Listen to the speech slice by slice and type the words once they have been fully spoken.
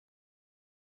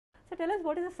So tell us,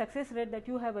 what is the success rate that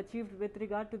you have achieved with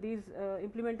regard to these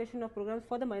implementation of programs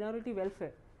for the minority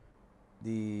welfare?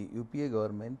 The UPA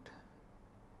government,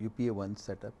 UPA 1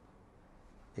 set up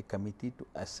a committee to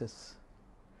assess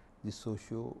the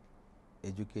socio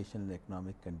educational and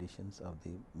economic conditions of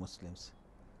the Muslims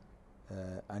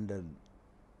under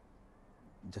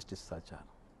Justice Sachar,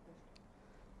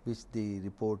 which the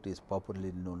report is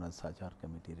popularly known as Sachar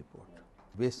Committee report.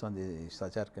 Based on the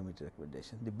Sachar Committee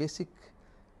recommendation, the basic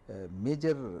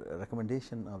major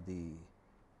recommendation of the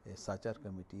Sachar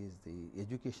Committee is the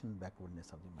educational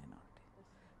backwardness of the minority.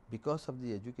 Because of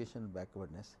the educational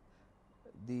backwardness,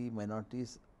 the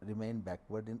minorities remain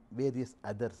backward in various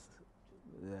others,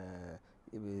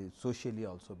 socially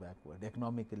also backward,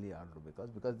 economically also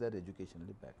because they are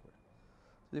educationally backward.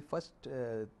 So the first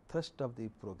thrust of the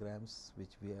programs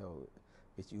which we have,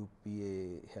 which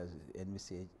UPA has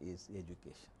envisaged, is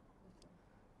education.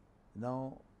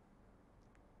 Now,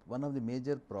 one of the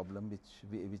major problems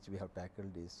which we have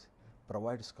tackled is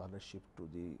provide scholarship to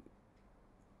the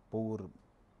poor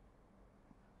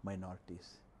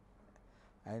minorities,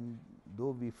 and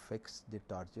though we fixed the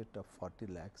target of 40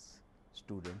 lakhs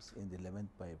students in the 11th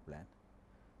plan,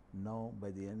 now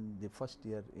by the end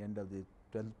of the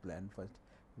 12th plan first,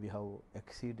 we have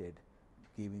exceeded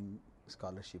giving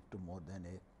scholarship to more than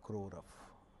 1 crore of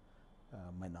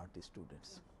minority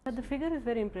students. The figure is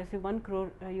very impressive, 1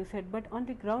 crore you said, but on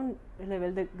the ground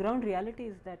level, the ground reality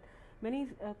is that many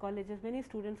colleges, many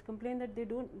students complain that they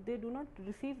do not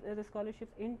receive the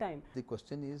scholarships in time. The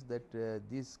question is that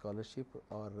these scholarships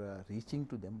are reaching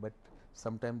to them, but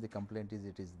sometimes the complaint is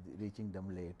it is reaching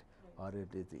them late, or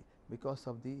it is because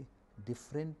of the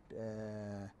different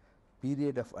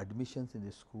period of admissions in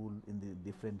the school in the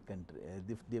different country,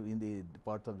 in the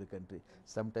parts of the country.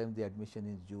 Sometimes the admission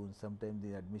is June, sometimes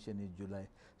the admission is July.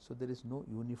 So there is no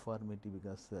uniformity,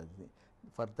 because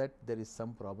for that there is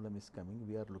some problem is coming.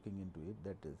 We are looking into it.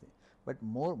 That is, but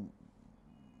more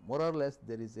or less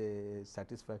there is a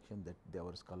satisfaction that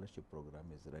our scholarship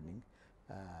program is running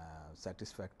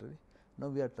satisfactory. Now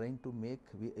we are trying to make,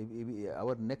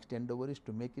 our next endeavor is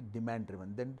to make it demand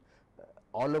driven. Then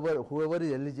all over, whoever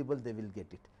is eligible, they will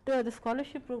get it. The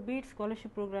scholarship, be it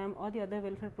scholarship program or the other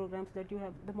welfare programs that you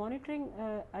have, the monitoring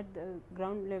at the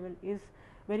ground level is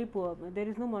very poor. There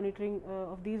is no monitoring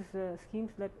of these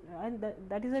schemes, and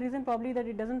that is the reason probably that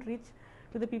it doesn't reach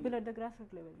to the people at the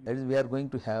grassroots level. That is, we are going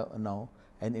to have now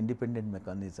an independent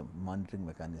mechanism, monitoring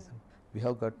mechanism. We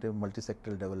have got a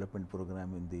multi-sectoral development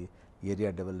program in the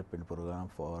area development program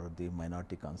for the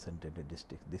minority concentrated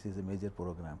districts. This is a major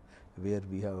program where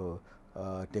we have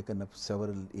taken up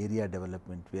several area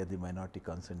development where the minority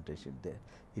concentration there.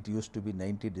 It used to be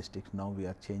 90 districts, now we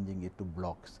are changing it to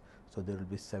blocks. So there will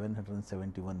be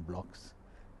 771 blocks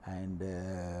and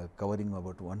covering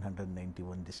about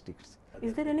 191 districts.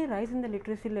 Is there any rise in the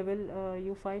literacy level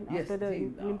you find after the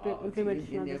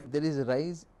implementation of this? There is a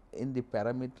rise in the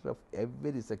parameter of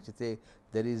every section. Say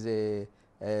there is a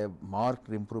marked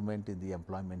improvement in the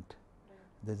employment.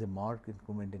 There is a marked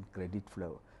improvement in credit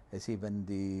flow. I see when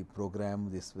the program,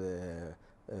 this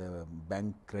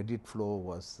bank credit flow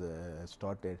was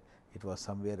started, it was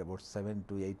somewhere about 7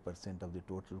 to 8% of the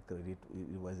total credit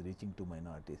it was reaching to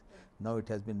minorities. Now it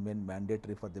has been made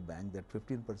mandatory for the bank that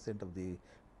 15% of the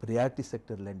priority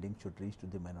sector lending should reach to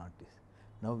the minorities.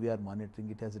 Now we are monitoring,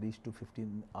 it has reached to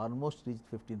 15, almost reached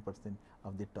 15%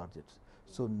 of the targets.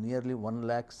 So nearly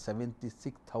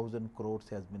 1,76,000 crores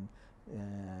has been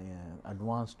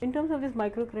advanced. In terms of this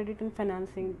microcredit and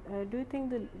financing, do you think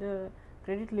the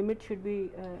credit limit should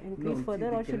be increased further,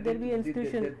 or should there be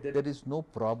institutions? There is no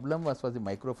problem as far as the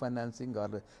microfinancing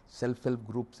or self-help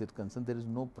groups is concerned. There is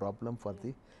no problem for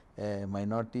the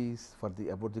minorities for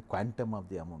about the quantum of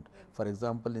the amount. For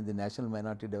example, in the National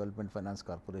Minority Development Finance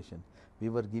Corporation, we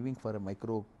were giving for a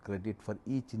microcredit for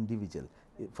each individual,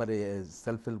 for a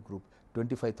self-help group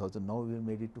 25,000. Now we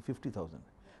made it to 50,000.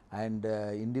 And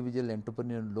individual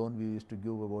entrepreneur loan we used to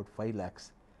give about 5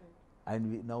 lakhs.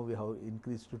 And now we have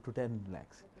increased to 10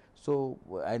 lakhs. So,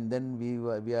 and then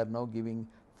we are now giving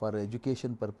for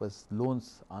education purpose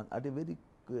loans at a very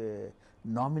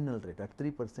nominal rate. At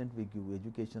 3% we give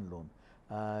education loan.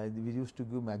 We used to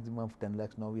give maximum of 10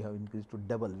 lakhs, now we have increased to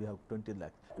double, we have 20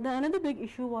 lakhs. Another big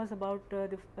issue was about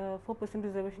the 4%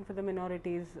 reservation for the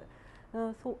minorities.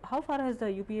 So how far has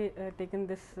the UPA taken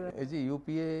this? As a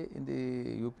UPA, in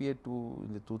the UPA 2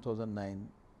 in the 2009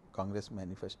 Congress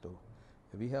manifesto,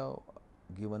 we have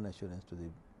given assurance to the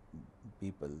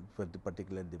people, for the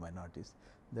particular the minorities,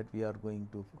 that we are going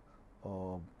to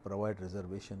provide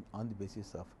reservation on the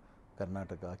basis of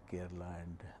Karnataka, Kerala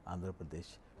and Andhra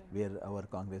Pradesh where our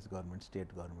Congress government,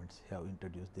 state governments have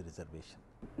introduced the reservation.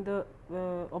 The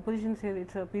opposition says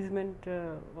it's a appeasement,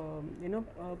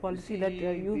 policy that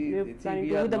you planning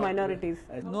to do the minorities.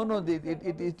 No,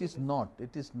 it is not.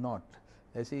 It is not.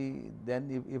 See,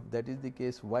 then if that is the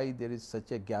case, why there is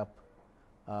such a gap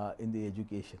in the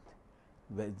education?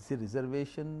 Well, the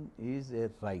reservation is a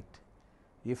right.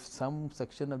 If some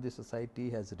section of the society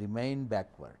has remained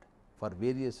backward for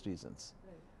various reasons,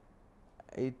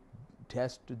 it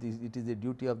has to. It is the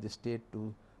duty of the state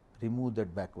to remove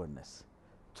that backwardness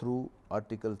through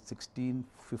Article 16,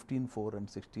 15(4) and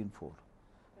 16(4).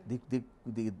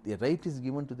 The right is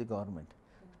given to the government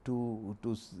to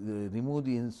remove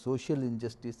the social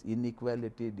injustice,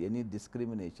 inequality, any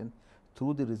discrimination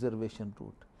through the reservation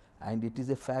route. And it is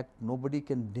a fact, nobody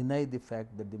can deny the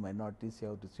fact that the minorities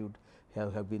have received,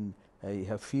 have been,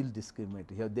 feel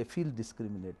discriminated, they feel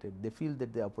discriminated, they feel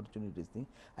that the opportunity is thing,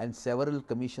 and several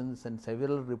commissions and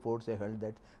several reports have held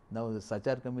that. Now the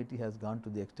Sachar committee has gone to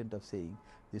the extent of saying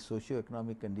the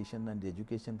socio-economic condition and the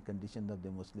education condition of the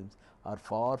Muslims are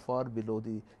far, far below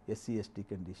the SC/ST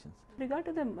conditions. With regard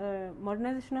to the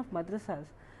modernization of madrasas,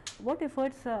 what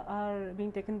efforts are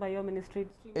being taken by your ministry?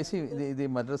 See, the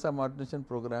Madrasa Modernization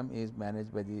Program is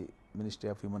managed by the Ministry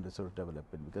of Human Resource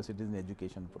Development because it is an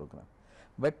education program.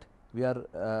 But we are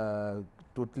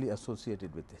totally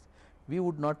associated with it. We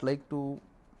would not like to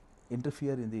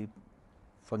interfere in the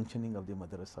functioning of the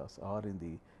madrasas or in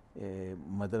the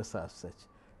madrasa as such.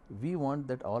 We want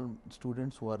that all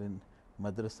students who are in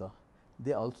madrasa,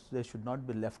 they should not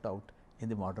be left out in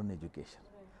the modern education.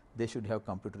 They should have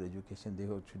computer education, they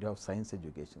should have science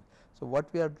education. So what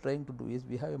we are trying to do is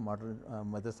we have a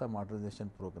madrasa modernization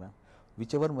program.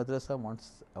 Whichever madrasa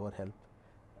wants our help,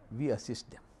 we assist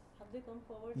them. Have they come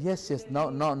forward? Yes.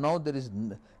 Now there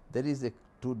is a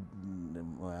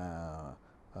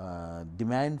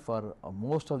demand for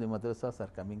most of the madrasas are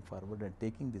coming forward and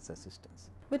taking this assistance.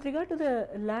 With regard to the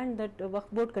land that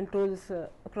Waqf board controls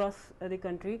across the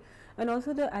country, and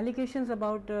also the allegations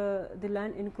about the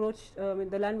land encroached,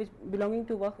 the land which belonging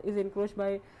to Waqf is encroached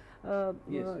by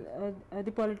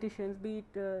the politicians, be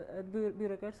it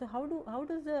bureaucrats. So how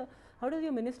does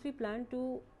your ministry plan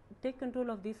to take control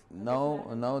of this?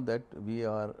 Now that we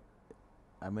are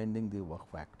amending the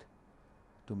Waqf Act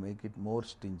to make it more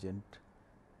stringent,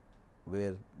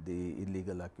 where the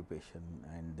illegal occupation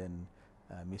and then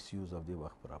misuse of the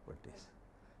Waqf properties,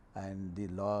 and the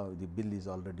bill is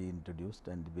already introduced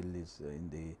and the bill is in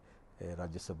the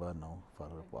Rajya Sabha now for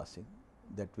passing.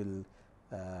 That will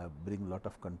bring lot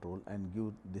of control and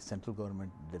give the central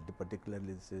government,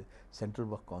 particularly the Central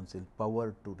Waqf Council,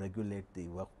 power to regulate the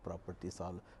Waqf properties,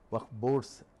 all Waqf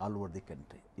boards all over the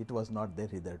country. It was not there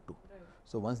hitherto.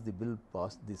 So once the bill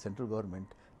passed, the central government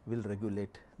will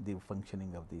regulate the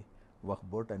functioning of the Waqf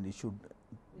board and issue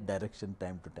direction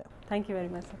time to time. Thank you very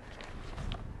much, sir.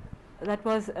 That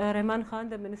was Rahman Khan,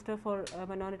 the Minister for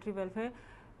Minority Welfare,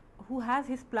 who has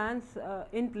his plans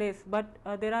in place, but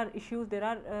there are issues, there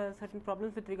are certain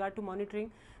problems with regard to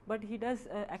monitoring, but he does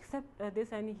accept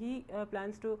this, and he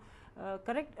plans to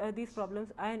correct these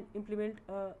problems and implement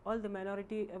all the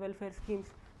minority welfare schemes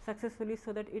successfully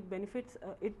so that it benefits,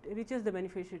 it reaches the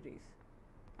beneficiaries.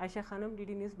 Aisha Khanam,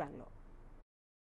 DD News, Bangalore.